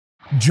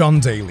John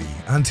Daly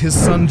and his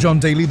son John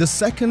Daly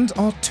II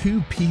are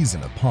two peas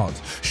in a pod,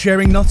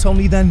 sharing not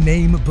only their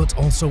name but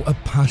also a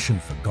passion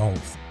for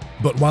golf.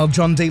 But while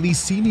John Daly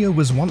Senior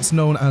was once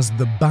known as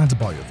the bad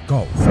boy of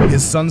golf,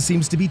 his son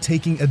seems to be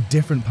taking a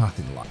different path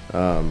in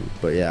life.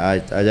 But yeah, I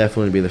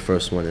definitely be the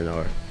first one in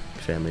our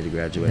family to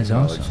graduate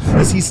college. Awesome.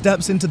 As he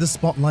steps into the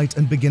spotlight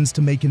and begins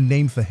to make a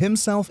name for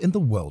himself in the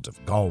world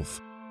of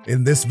golf.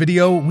 In this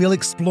video, we'll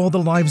explore the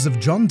lives of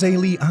John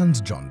Daly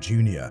and John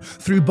Jr.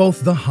 through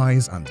both the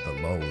highs and the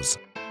lows.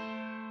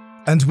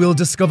 And we'll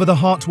discover the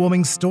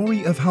heartwarming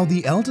story of how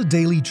the elder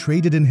Daly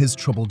traded in his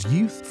troubled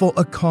youth for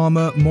a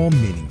calmer, more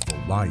meaningful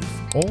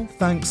life, all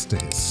thanks to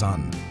his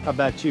son. How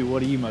about you?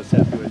 What are you most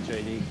happy with,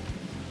 JD?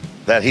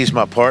 That he's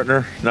my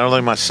partner, not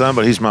only my son,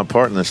 but he's my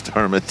partner in this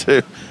tournament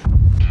too.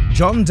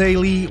 John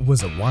Daly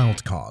was a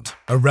wild card,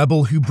 a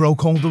rebel who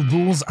broke all the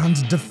rules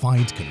and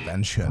defied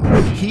convention.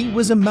 He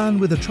was a man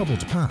with a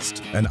troubled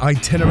past, an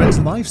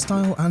itinerant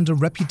lifestyle and a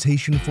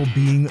reputation for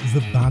being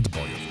the bad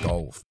boy of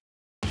golf.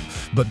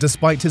 But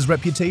despite his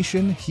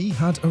reputation, he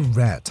had a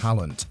rare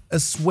talent, a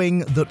swing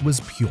that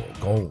was pure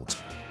gold.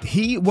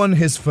 He won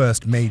his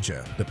first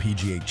major, the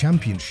PGA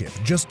Championship,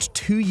 just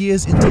 2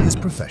 years into his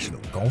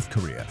professional golf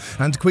career,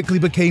 and quickly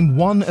became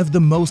one of the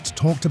most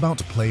talked about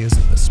players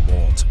in the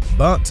sport.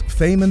 But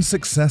fame and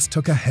success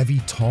took a heavy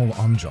toll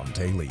on John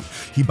Daly.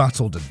 He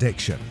battled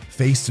addiction,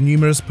 faced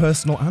numerous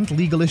personal and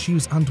legal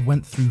issues, and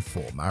went through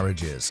 4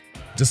 marriages.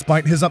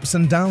 Despite his ups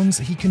and downs,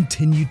 he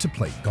continued to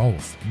play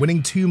golf,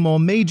 winning 2 more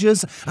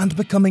majors and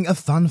becoming a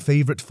fan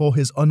favorite for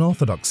his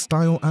unorthodox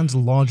style and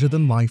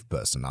larger-than-life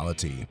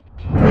personality.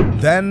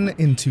 Then,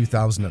 in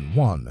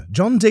 2001,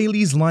 John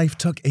Daly's life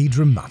took a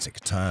dramatic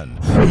turn.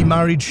 He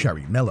married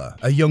Sherry Miller,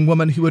 a young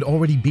woman who had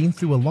already been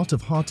through a lot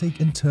of heartache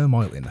and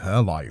turmoil in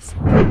her life.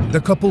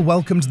 The couple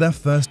welcomed their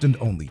first and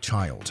only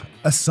child,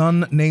 a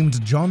son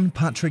named John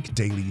Patrick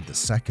Daly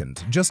II,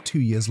 just 2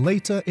 years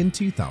later in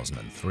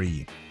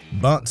 2003.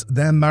 But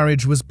their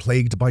marriage was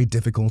plagued by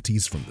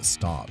difficulties from the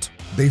start.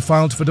 They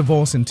filed for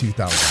divorce in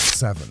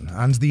 2007,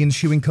 and the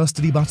ensuing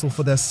custody battle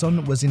for their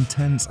son was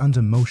intense and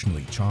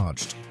emotionally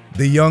charged.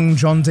 The young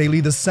John Daly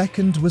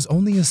II was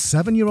only a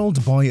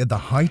 7-year-old boy at the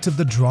height of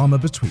the drama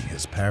between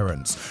his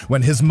parents,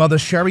 when his mother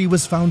Sherry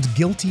was found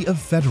guilty of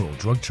federal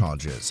drug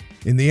charges.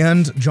 In the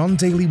end, John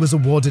Daly was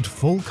awarded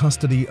full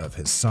custody of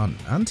his son,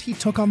 and he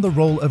took on the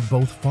role of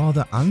both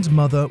father and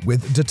mother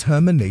with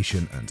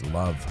determination and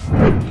love.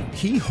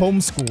 He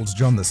homeschooled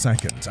John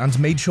II and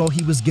made sure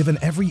he was given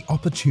every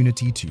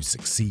opportunity to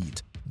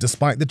succeed.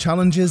 Despite the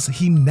challenges,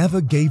 he never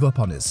gave up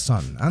on his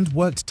son and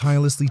worked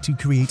tirelessly to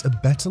create a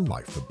better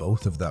life for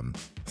both of them.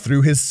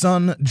 Through his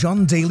son,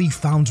 John Daly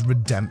found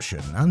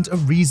redemption and a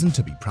reason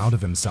to be proud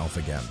of himself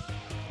again.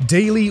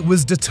 Daly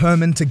was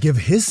determined to give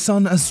his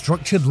son a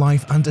structured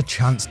life and a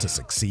chance to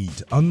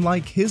succeed,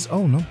 unlike his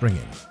own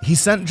upbringing. He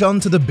sent John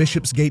to the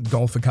Bishopsgate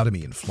Golf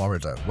Academy in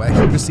Florida, where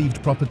he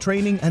received proper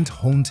training and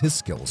honed his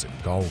skills in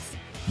golf.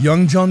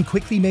 Young John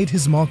quickly made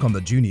his mark on the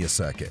junior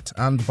circuit,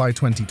 and by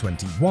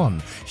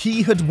 2021,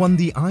 he had won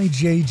the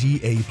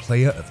IJGA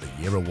Player of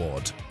the Year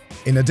award.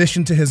 In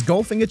addition to his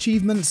golfing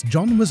achievements,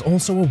 John was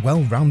also a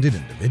well-rounded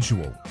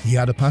individual. He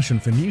had a passion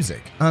for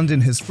music, and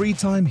in his free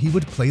time, he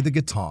would play the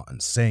guitar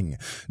and sing.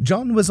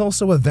 John was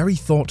also a very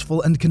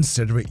thoughtful and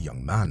considerate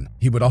young man.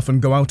 He would often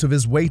go out of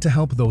his way to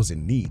help those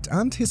in need,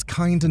 and his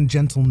kind and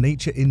gentle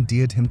nature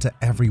endeared him to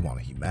everyone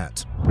he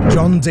met.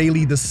 John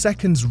Daly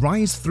II's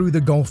rise through the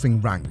golfing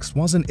ranks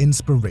was an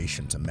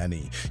inspiration to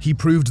many. He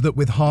proved that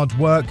with hard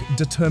work,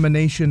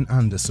 determination,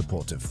 and a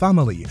supportive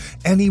family,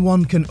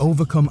 anyone can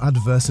overcome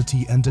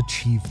adversity and achieve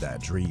their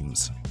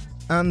dreams.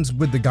 And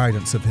with the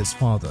guidance of his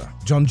father,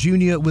 John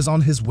Jr. was on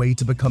his way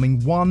to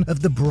becoming one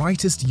of the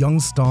brightest young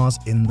stars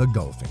in the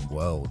golfing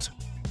world.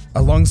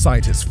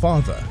 Alongside his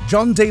father,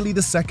 John Daly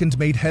II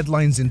made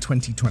headlines in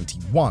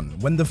 2021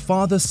 when the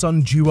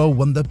father-son duo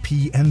won the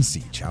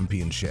PNC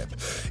Championship.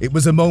 It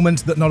was a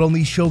moment that not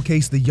only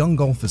showcased the young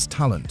golfer's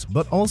talent,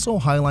 but also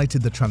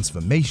highlighted the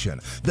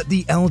transformation that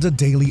the elder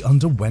Daly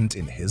underwent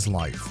in his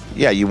life.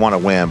 Yeah, you want to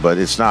win, but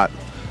it's not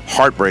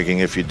heartbreaking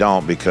if you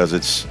don't, because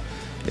it's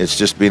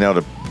just being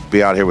able to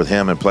be out here with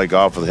him and play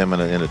golf with him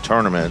in a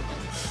tournament.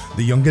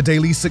 The younger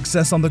Daly's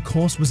success on the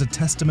course was a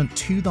testament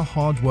to the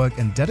hard work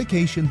and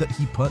dedication that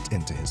he put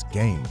into his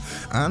game,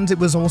 and it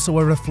was also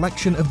a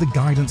reflection of the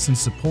guidance and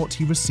support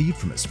he received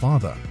from his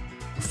father.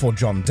 For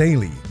John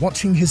Daly,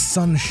 watching his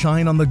son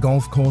shine on the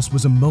golf course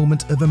was a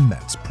moment of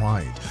immense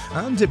pride,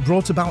 and it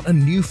brought about a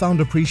newfound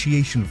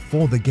appreciation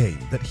for the game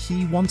that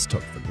he once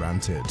took for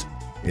granted.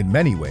 In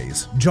many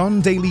ways, John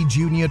Daly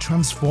Jr.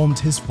 transformed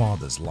his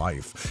father's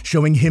life,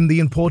 showing him the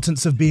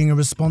importance of being a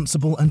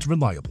responsible and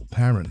reliable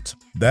parent.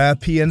 Their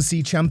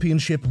PNC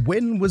Championship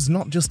win was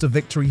not just a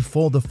victory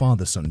for the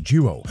father-son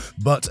duo,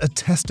 but a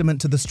testament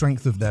to the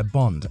strength of their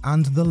bond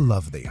and the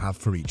love they have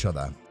for each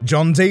other.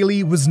 John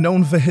Daly was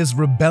known for his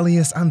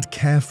rebellious and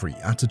carefree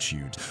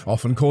attitude,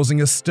 often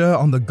causing a stir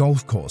on the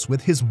golf course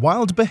with his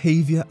wild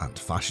behavior and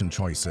fashion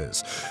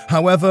choices.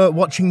 However,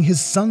 watching his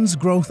son's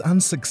growth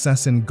and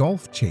success in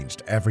golf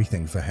changed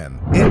everything for him.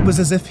 It was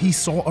as if he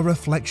saw a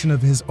reflection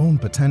of his own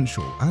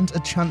potential and a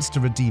chance to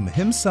redeem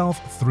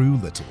himself through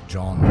little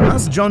John.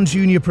 As John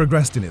Jr.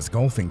 progressed in his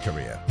golfing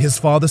career, his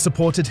father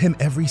supported him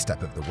every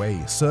step of the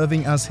way,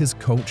 serving as his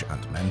coach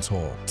and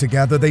mentor.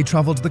 Together, they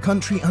traveled the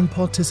country and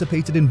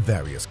participated in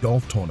various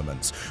golf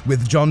tournaments,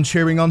 with John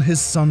cheering on his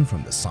son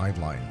from the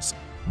sidelines.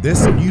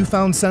 This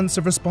newfound sense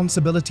of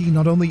responsibility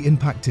not only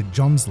impacted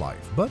John's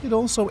life, but it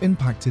also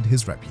impacted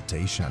his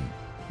reputation.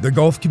 The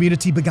golf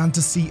community began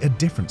to see a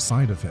different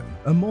side of him,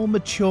 a more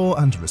mature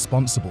and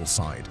responsible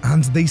side,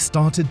 and they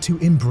started to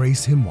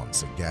embrace him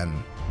once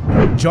again.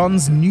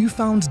 John's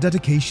newfound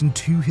dedication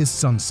to his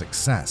son's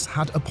success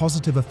had a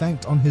positive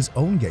effect on his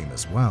own game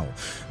as well.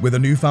 With a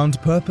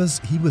newfound purpose,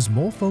 he was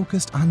more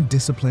focused and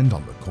disciplined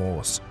on the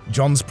course.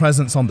 John's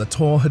presence on the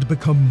tour had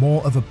become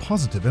more of a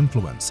positive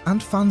influence,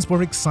 and fans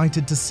were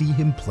excited to see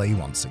him play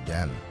once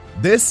again.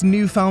 This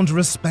newfound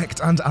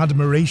respect and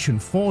admiration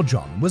for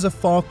John was a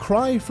far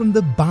cry from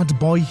the bad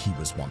boy he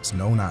was once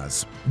known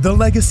as. The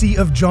legacy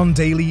of John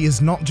Daly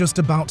is not just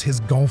about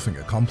his golfing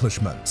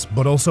accomplishments,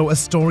 but also a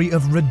story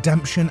of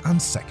redemption and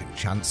second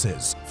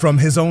chances. From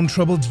his own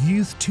troubled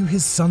youth to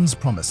his son's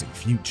promising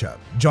future,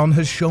 John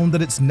has shown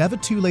that it's never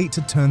too late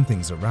to turn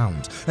things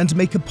around and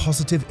make a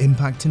positive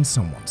impact in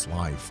someone's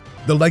life.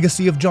 The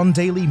legacy of John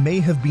Daly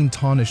may have been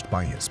tarnished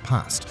by his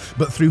past,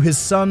 but through his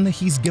son,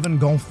 he's given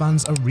golf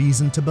fans a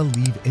reason to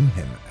believe in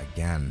him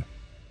again.